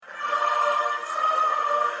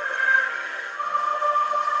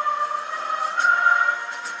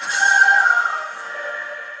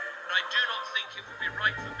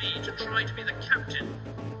try to be the captain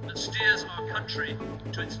that steers our country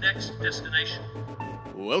to its next destination.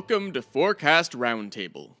 Welcome to Forecast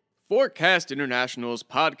Roundtable, Forecast International's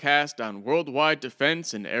podcast on worldwide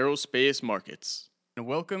defense and aerospace markets. And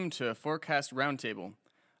welcome to Forecast Roundtable.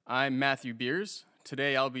 I'm Matthew Beers.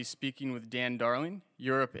 Today I'll be speaking with Dan Darling,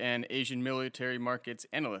 Europe and Asian military markets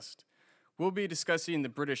analyst. We'll be discussing the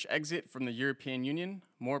British exit from the European Union,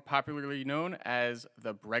 more popularly known as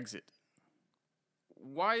the Brexit.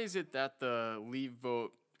 Why is it that the Leave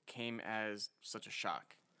vote came as such a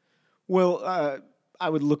shock? Well, I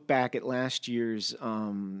would look back at last year's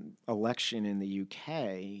election in the UK.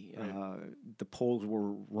 Right. The polls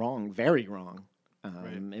were wrong, very wrong.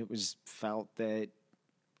 Right. It was felt that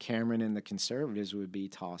Cameron and the Conservatives would be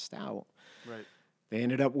tossed out. Right. They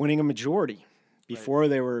ended up winning a majority. Before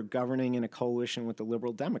they were governing in a coalition with the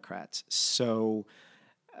Liberal Democrats. So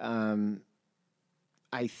I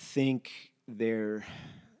think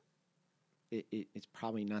it's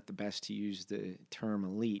probably not the best to use the term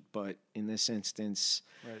elite, but in this instance,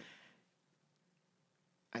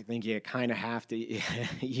 I think you kind of have to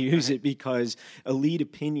use it because elite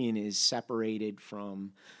opinion is separated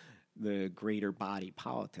from the greater body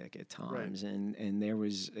politic at times. Right. And there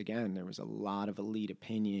was a lot of elite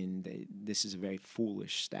opinion that this is a very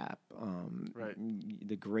foolish step.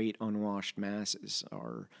 The great unwashed masses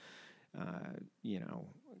are,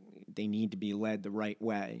 they need to be led the right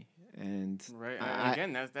way. And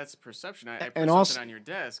again, that's perception. I put and something also, on your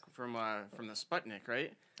desk from the Sputnik,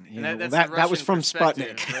 right? That was from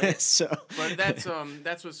Sputnik. Right? So, but that's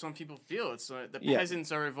what some people feel. It's the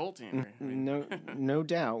peasants are revolting. Right? No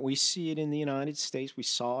doubt. We see it in the United States. We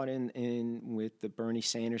saw it in with the Bernie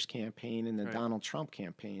Sanders campaign and the Donald Trump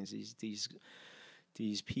campaigns.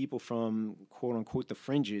 These people from quote unquote the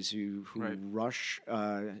fringes who rush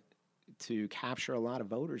to capture a lot of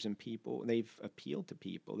voters and people. They've appealed to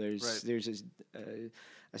people. There's a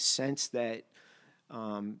sense that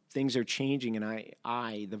things are changing, and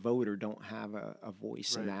I, the voter, don't have a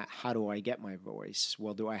voice in that. How do I get my voice?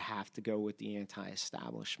 Well, do I have to go with the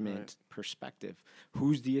anti-establishment perspective?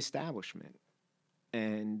 Who's the establishment?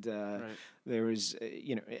 And there was,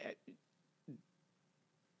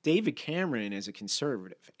 David Cameron is a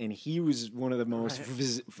conservative, and he was one of the most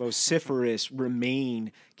vociferous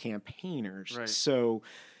Remain campaigners. Right. So,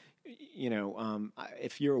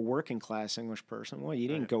 if you're a working class English person, well, you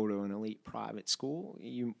didn't go to an elite private school.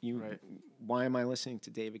 Why am I listening to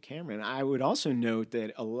David Cameron? I would also note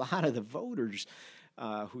that a lot of the voters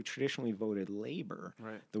who traditionally voted Labor,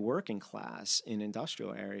 the working class in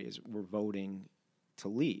industrial areas, were voting to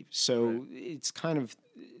leave. So it's kind of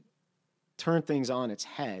turn things on its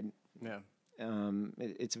head. Yeah.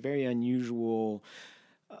 It's a very unusual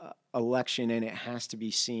election, and it has to be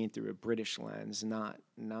seen through a British lens, not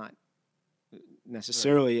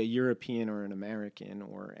necessarily a European or an American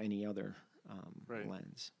or any other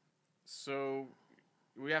lens. So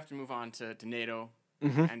we have to move on to NATO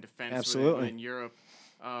and defense within Europe.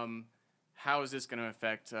 How is this going to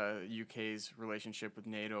affect UK's relationship with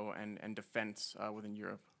NATO and defense within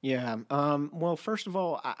Europe? Yeah. Well, first of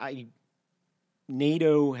all,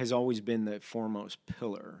 NATO has always been the foremost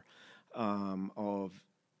pillar of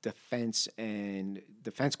defense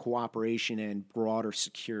cooperation and broader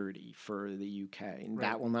security for the UK, and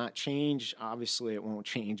that will not change. Obviously, it won't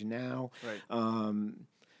change now. Right.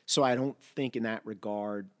 So I don't think in that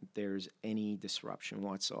regard there's any disruption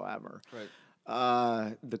whatsoever. Right.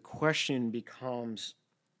 The question becomes,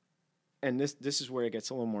 and this is where it gets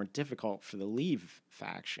a little more difficult for the Leave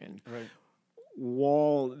faction. Right.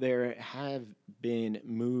 While there have been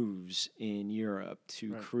moves in Europe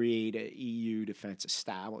to create an EU defense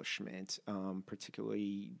establishment,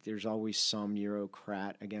 particularly there's always some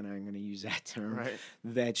Eurocrat, again, I'm going to use that term,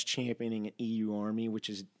 that's championing an EU army, which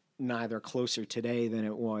is neither closer today than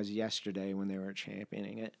it was yesterday when they were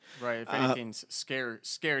championing it. Right. If anything, scare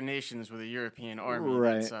nations with a European army.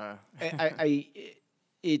 Right.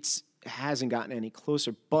 It hasn't gotten any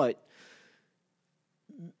closer, but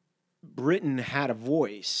Britain had a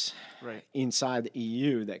voice inside the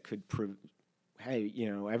EU that could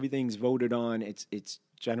everything's voted on. It's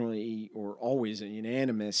generally or always a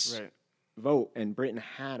unanimous vote, and Britain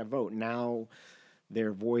had a vote. Now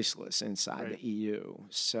they're voiceless inside the EU.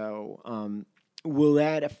 So will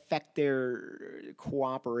that affect their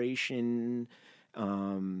cooperation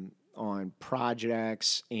on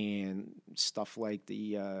projects and stuff like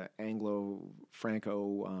the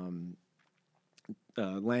Anglo-Franco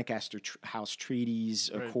Lancaster House Treaties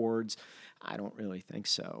Accords? I don't really think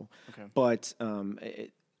so. Okay. But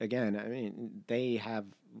again, I mean, they have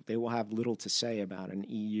they will have little to say about an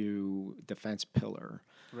EU defense pillar.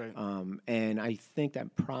 Right. And I think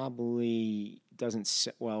that probably doesn't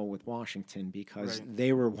sit well with Washington because Right.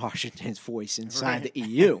 they were Washington's voice inside Right. the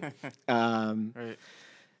EU. Right.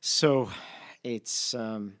 So it's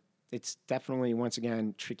definitely, once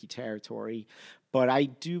again, tricky territory. But I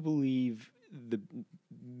do believe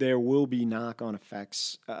there will be knock-on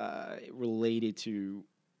effects related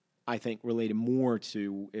more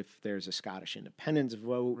to if there's a Scottish independence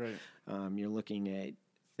vote. Right. You're looking at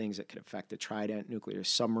things that could affect the Trident nuclear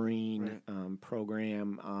submarine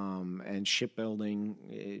program and shipbuilding.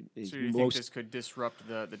 So you think this could disrupt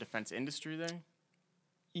the defense industry there?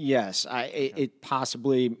 Yes, it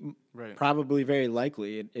possibly, Right. probably, very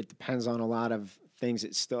likely. It depends on a lot of things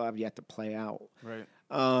that still have yet to play out. Right.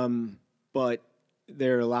 But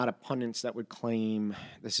there are a lot of pundits that would claim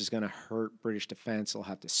this is going to hurt British defense. They'll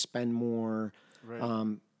have to spend more,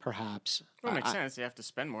 Right. Perhaps. Well, it makes sense. You have to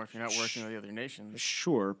spend more if you're not working with the other nations.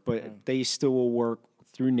 Sure, but they still will work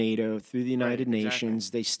through NATO, through the United Nations.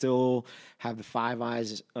 They still have the Five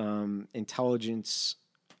Eyes intelligence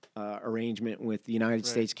arrangement with the United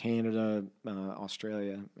States, Canada,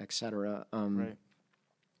 Australia, etc. Right.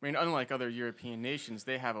 I mean, unlike other European nations,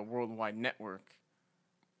 they have a worldwide network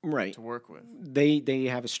to work with. They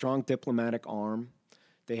have a strong diplomatic arm.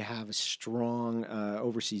 They have a strong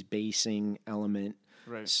overseas basing element.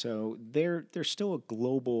 Right. So they're still a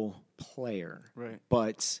global player. Right.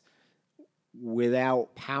 But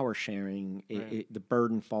without power sharing, the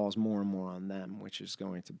burden falls more and more on them, which is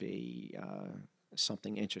going to be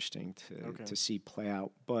something interesting to see play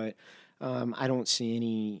out. But I don't see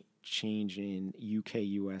any change in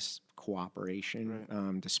UK-US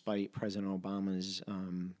cooperation, despite President Obama's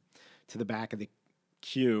to the back of the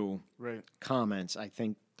queue comments. I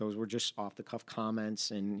think those were just off-the-cuff comments,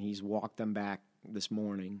 and he's walked them back this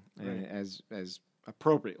morning as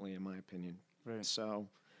appropriately, in my opinion. Right. So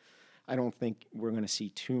I don't think we're going to see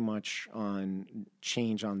too much on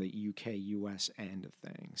change on the UK-US end of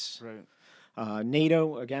things. Right.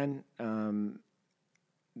 NATO, again,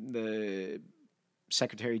 the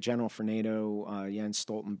Secretary General for NATO, Jens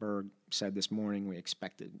Stoltenberg, said this morning we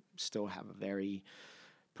expect to still have a very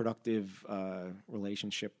productive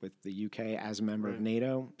relationship with the UK as a member of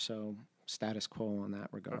NATO. So status quo on that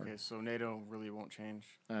regard. Okay, so NATO really won't change?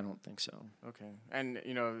 I don't think so. Okay. And,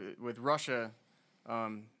 with Russia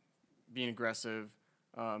being aggressive,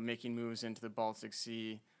 making moves into the Baltic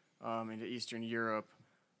Sea, into Eastern Europe,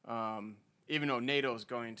 even though NATO is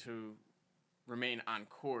going to remain on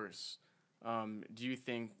course, do you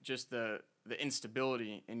think just the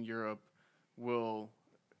instability in Europe will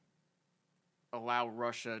allow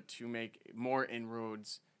Russia to make more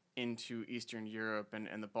inroads into Eastern Europe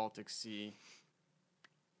and the Baltic Sea?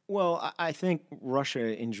 Well, I think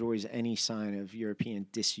Russia enjoys any sign of European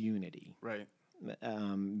disunity. Right.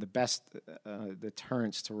 The best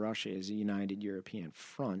deterrence to Russia is a united European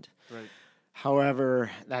front. Right.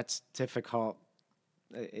 However, that's difficult.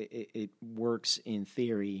 It works in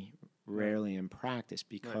theory, rarely in practice,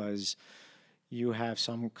 because you have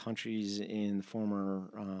some countries in the former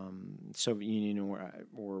Soviet Union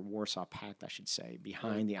or Warsaw Pact, I should say,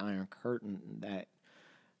 behind the Iron Curtain that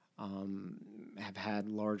have had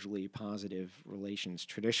largely positive relations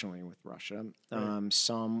traditionally with Russia.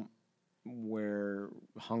 Some where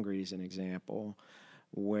Hungary is an example,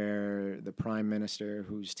 where the prime minister,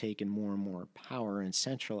 who's taken more and more power and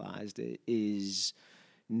centralized it, is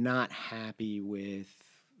not happy with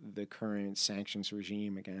the current sanctions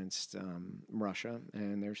regime against Russia,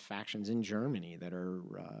 and there's factions in Germany that are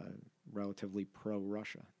relatively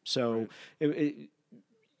pro-Russia. So, the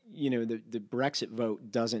Brexit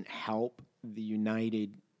vote doesn't help the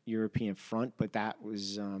united European front, but that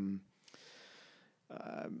was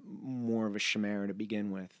more of a chimera to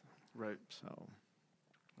begin with. Right. So,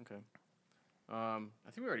 okay. I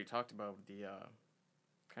think we already talked about the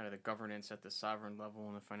kind of the governance at the sovereign level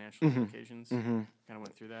and the financial implications. Kind of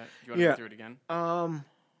went through that. Do you want to go through it again? I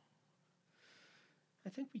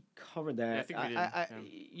think we covered that. Yeah, I think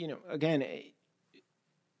we did. Again,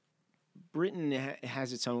 Britain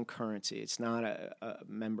has its own currency. It's not a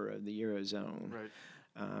member of the Eurozone. Right.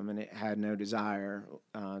 And it had no desire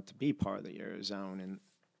to be part of the Eurozone and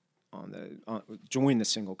join the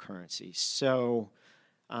single currency. So,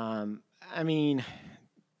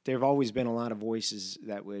 there have always been a lot of voices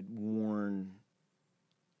that would warn,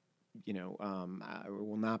 well,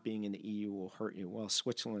 not being in the EU will hurt you. Well,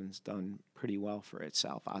 Switzerland's done pretty well for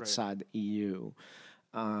itself outside the EU.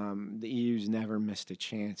 The EU's never missed a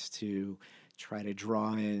chance to try to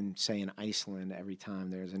draw in, say, an Iceland every time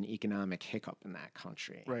there's an economic hiccup in that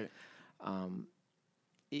country. Right.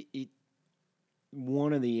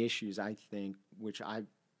 one of the issues I think, which I've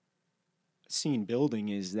seen building,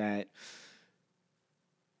 is that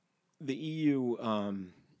the EU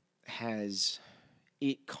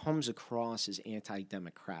it comes across as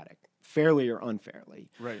anti-democratic, fairly or unfairly.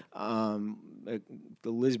 Right. The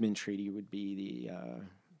Lisbon Treaty would be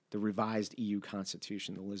the revised EU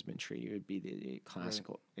Constitution. The Lisbon Treaty would be the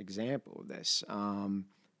classical example of this.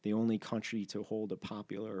 The only country to hold a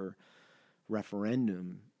popular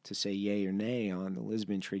referendum to say yay or nay on the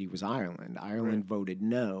Lisbon Treaty was Ireland. Ireland voted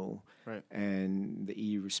no, and the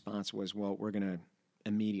EU response was, well, we're going to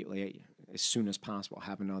immediately, as soon as possible,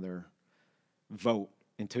 have another vote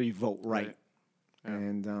until you vote right. Yeah.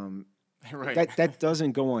 And Right. that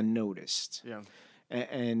doesn't go unnoticed. Yeah.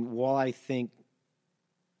 And while I think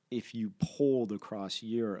if you polled across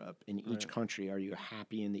Europe in each country, are you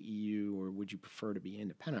happy in the EU or would you prefer to be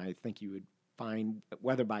independent? I think you would find,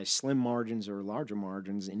 whether by slim margins or larger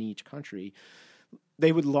margins in each country,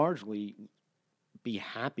 they would largely be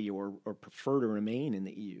happy or prefer to remain in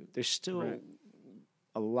the EU. There's still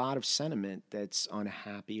a lot of sentiment that's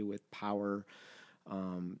unhappy with power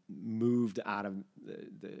moved out of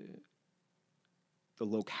the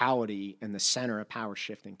locality and the center of power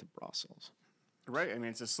shifting to Brussels. Right. I mean,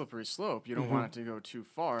 it's a slippery slope. You don't want it to go too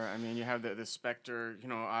far. I mean, you have the specter,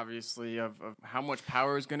 obviously, of how much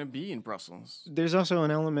power is going to be in Brussels. There's also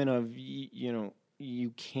an element of,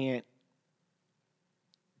 you can't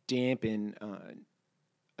dampen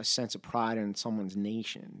a sense of pride in someone's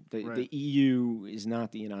nation. The EU is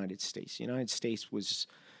not the United States. The United States was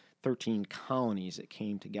 13 colonies that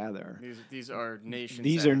came together. These are nations.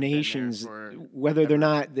 These are nations, whether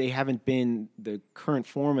they haven't been the current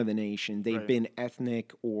form of the nation, they've been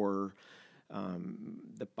ethnic or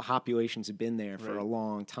the populations have been there for a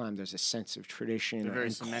long time. There's a sense of tradition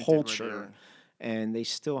and culture, and they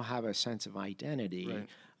still have a sense of identity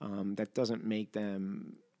that doesn't make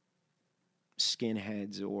them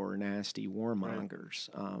skinheads or nasty warmongers,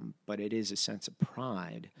 but it is a sense of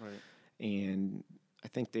pride. And I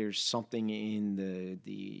think there's something in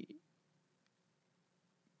the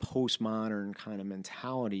postmodern kind of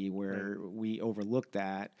mentality where we overlook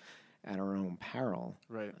that at our own peril.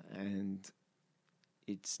 And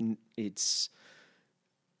it's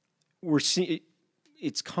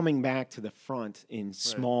coming back to the front in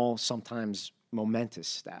small, sometimes momentous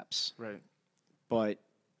steps. But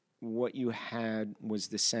what you had was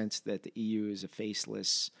the sense that the EU is a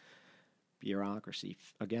faceless bureaucracy.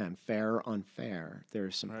 Again, fair, unfair. There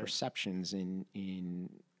are some perceptions in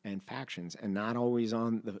factions, and not always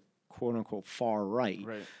on the quote unquote far right.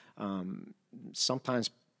 Sometimes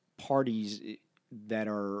parties that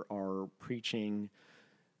are preaching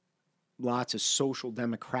lots of social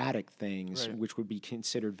democratic things, which would be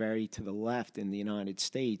considered very to the left in the United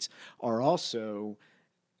States, are also,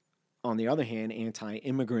 on the other hand,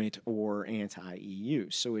 anti-immigrant or anti-EU.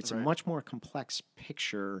 So it's a much more complex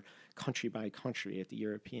picture, country by country, at the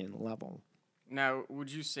European level. Now,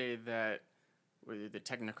 would you say that the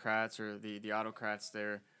technocrats or the autocrats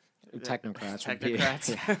there... Technocrats.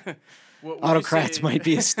 Autocrats might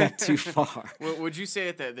be a step too far. Would you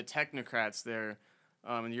say that the technocrats there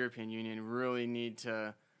in the European Union really need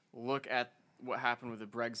to look at what happened with the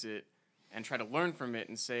Brexit and try to learn from it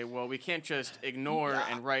and say, well, we can't just ignore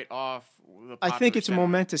and write off the popular I think it's sentiment. a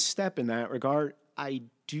momentous step in that regard. I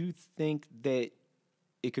do think that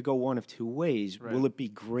it could go one of two ways. Will it be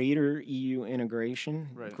greater EU integration,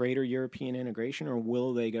 greater European integration, or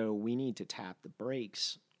will they go, we need to tap the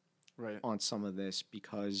brakes on some of this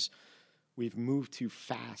because we've moved too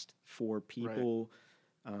fast for people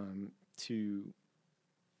to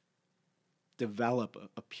develop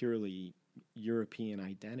a purely European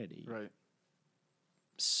identity.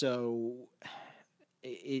 So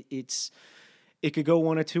it could go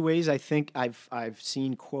one of two ways. I think I've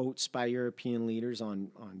seen quotes by European leaders on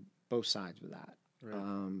both sides of that.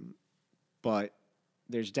 But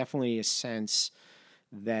there's definitely a sense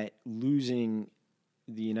that losing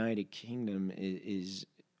the United Kingdom it's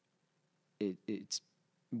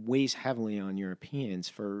weighs heavily on Europeans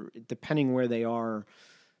for depending where they are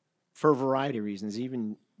for a variety of reasons.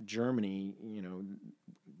 Even Germany,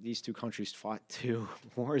 these two countries fought 2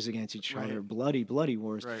 wars against each other, bloody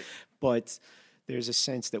wars. But there's a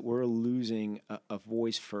sense that we're losing a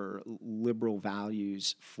voice for liberal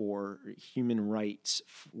values, for human rights.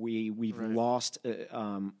 We've lost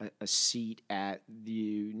a seat at the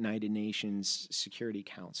United Nations Security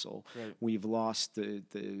Council. We've lost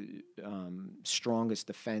the strongest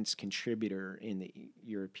defense contributor in the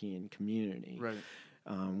European community.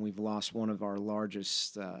 We've lost one of our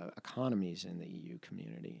largest economies in the EU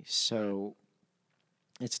community. So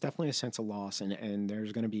it's definitely a sense of loss, and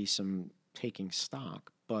there's going to be some taking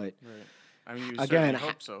stock. But Right. I mean, you again, certainly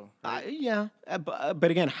hope so. Right?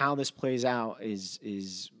 but again, how this plays out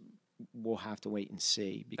is we'll have to wait and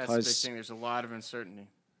see, That's the big because thing. There's a lot of uncertainty.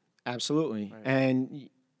 absolutely, Right. and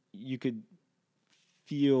you could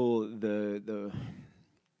feel the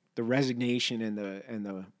resignation and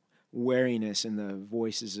the wariness in the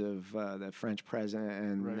voices of the French president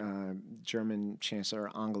and Right. German Chancellor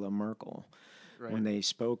Angela Merkel Right. when they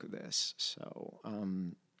spoke of this. So,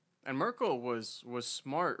 And Merkel was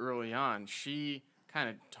smart early on. She kind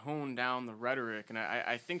of toned down the rhetoric, and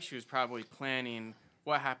I think she was probably planning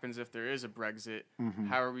what happens if there is a Brexit.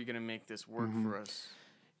 How are we going to make this work for us?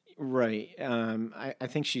 right. I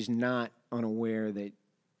think she's not unaware that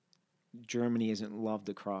Germany isn't loved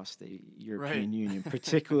across the European Union,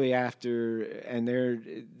 particularly after, and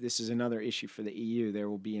this is another issue for the EU. There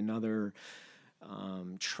will be another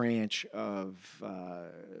tranche of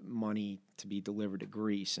money to be delivered to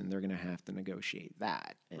Greece, and they're going to have to negotiate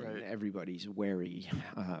that. And everybody's wary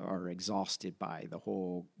or exhausted by the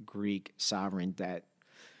whole Greek sovereign debt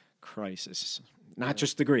crisis. Not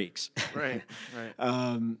just the Greeks. Right.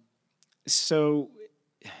 So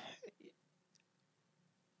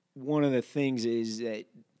one of the things is that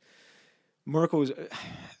Merkel is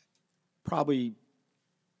probably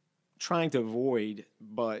trying to avoid,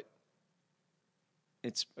 but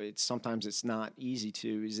it's sometimes it's not easy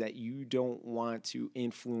to, is that you don't want to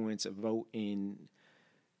influence a vote in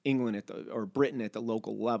England or Britain at the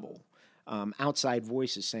local level. Outside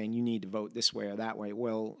voices saying you need to vote this way or that way.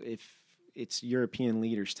 Well, if it's European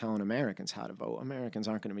leaders telling Americans how to vote, Americans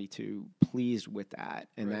aren't going to be too pleased with that,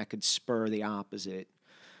 and that could spur the opposite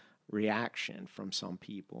reaction from some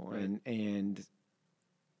people, and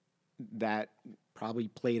that probably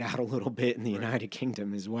played out a little bit in the United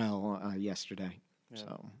Kingdom as well yesterday. Yeah.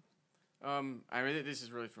 So, I mean, this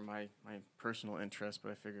is really for my personal interest,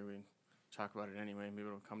 but I figured we'd talk about it anyway. Maybe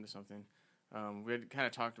it'll come to something. We had kind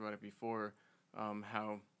of talked about it before,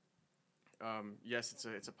 how yes,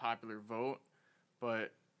 it's a popular vote,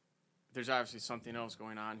 but there's obviously something else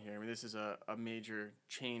going on here. I mean, this is a major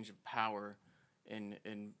change of power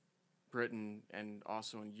in Britain and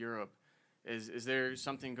also in Europe. Is there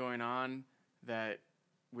something going on that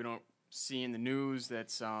we don't see in the news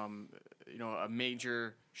that's a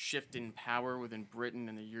major shift in power within Britain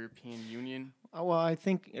and the European Union? Well, I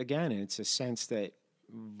think, again, it's a sense that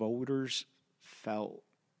voters felt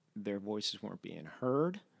their voices weren't being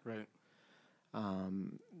heard. Right.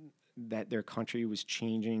 That their country was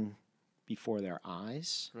changing before their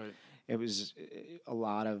eyes. Right. It was a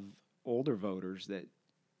lot of older voters that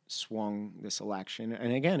swung this election.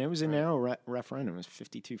 And again, it was a narrow referendum. It was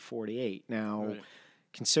 52-48. Now,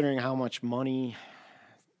 considering how much money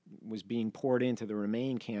was being poured into the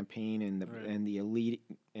Remain campaign and the elite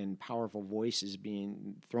and powerful voices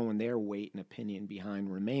being throwing their weight and opinion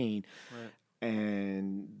behind Remain,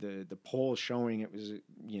 and the poll showing it was,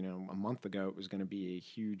 a month ago, it was going to be a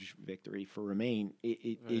huge victory for Remain.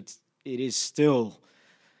 It is still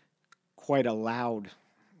quite a loud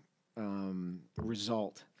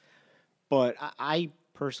result. But I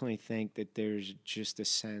personally think that there's just a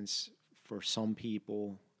sense for some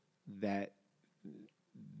people that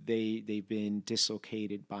they've been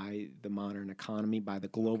dislocated by the modern economy, by the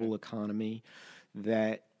global economy,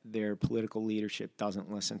 that their political leadership doesn't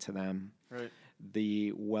listen to them. Right.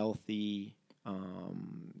 The wealthy,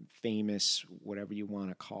 famous, whatever you want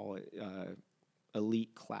to call it,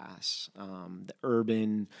 elite class, the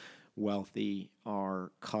urban wealthy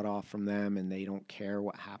are cut off from them, and they don't care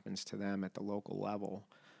what happens to them at the local level.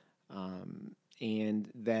 And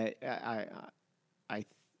that I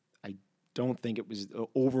don't think it was the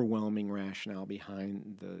overwhelming rationale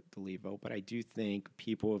behind the Leave vote, but I do think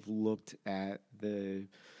people have looked at the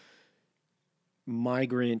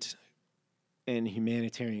migrant and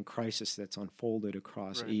humanitarian crisis that's unfolded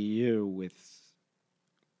across EU with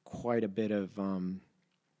quite a bit of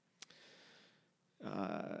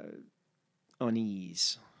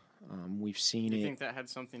unease. We've seen it. Do you think that had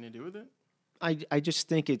something to do with it? I just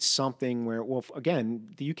think it's something where, well,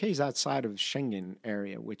 again, the UK is outside of the Schengen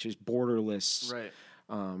area, which is borderless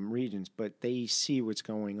regions, but they see what's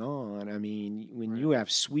going on. I mean, when you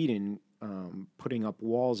have Sweden putting up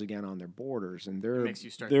walls again on their borders, and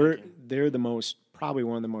they're the most, probably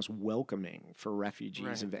one of the most welcoming for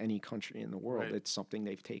refugees of any country in the world. It's something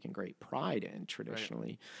they've taken great pride in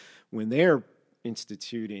traditionally. When they're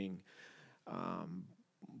instituting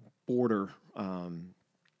border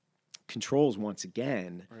controls once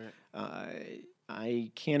again,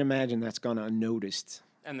 I can't imagine that's gone unnoticed.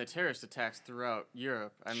 And the terrorist attacks throughout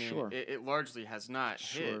Europe, I mean, it largely has not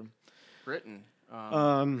hit Britain.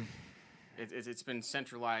 It's been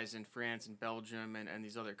centralized in France and Belgium and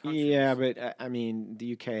these other countries. Yeah, but I mean,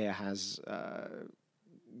 the UK has a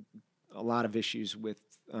lot of issues with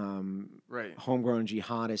homegrown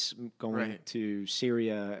jihadists going to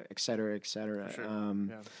Syria, et cetera, et cetera. For sure.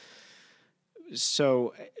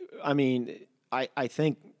 So, I mean, I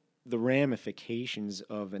think the ramifications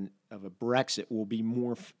of a Brexit will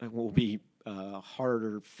be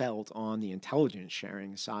harder felt on the intelligence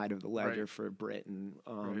sharing side of the ledger for Britain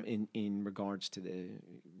in regards to the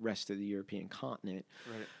rest of the European continent.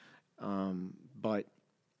 But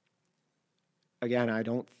again, I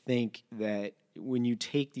don't think that when you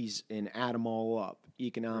take these and add them all up,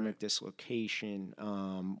 economic dislocation,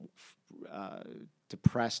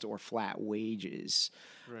 depressed or flat wages,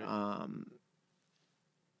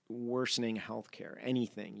 worsening healthcare,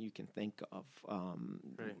 anything you can think of,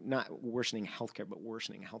 not worsening healthcare, but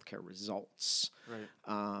worsening healthcare results,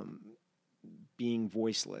 being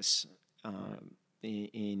voiceless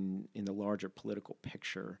in the larger political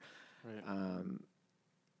picture,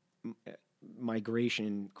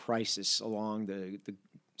 migration crisis along the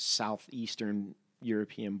southeastern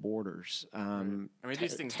European borders. I mean,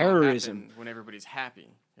 these things terrorism don't happen when everybody's happy.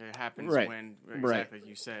 It happens when, exactly like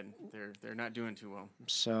you said, they're not doing too well.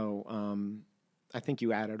 So I think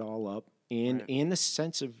you add it all up, and the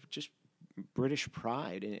sense of just British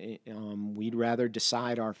pride. We'd rather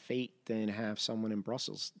decide our fate than have someone in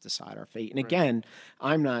Brussels decide our fate. And again,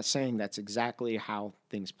 I'm not saying that's exactly how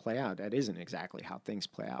things play out. That isn't exactly how things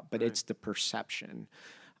play out, but it's the perception.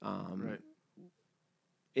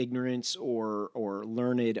 Ignorance or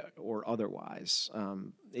learned or otherwise,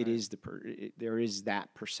 it is there is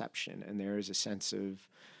that perception, and there is a sense of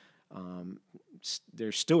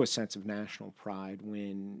there's still a sense of national pride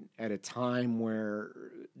when, at a time where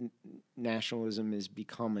nationalism has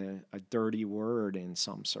become a dirty word in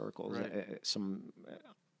some circles, some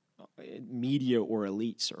media or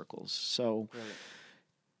elite circles. So.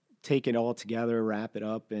 Take it all together, wrap it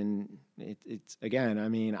up, and it's again. I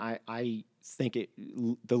mean, I think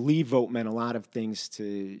the Leave vote meant a lot of different things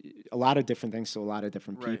to a lot of different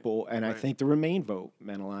people, and I think the Remain vote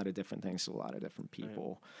meant a lot of different things to a lot of different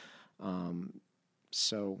people.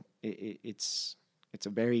 So it's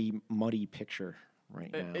a very muddy picture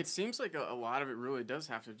right now. It seems like a lot of it really does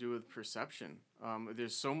have to do with perception.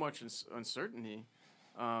 There's so much uncertainty.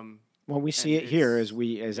 Well, we see it here, as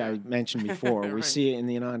I mentioned before. We see it in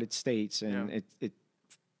the United States, and it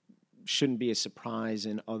shouldn't be a surprise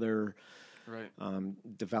in other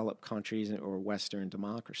developed countries or Western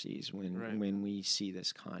democracies when we see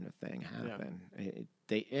this kind of thing happen.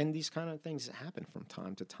 And these kind of things happen from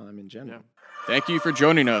time to time in general. Thank you for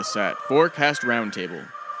joining us at Forecast Roundtable.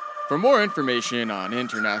 For more information on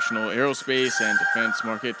international aerospace and defense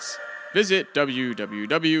markets, visit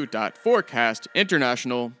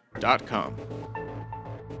www.forecastinternational.com.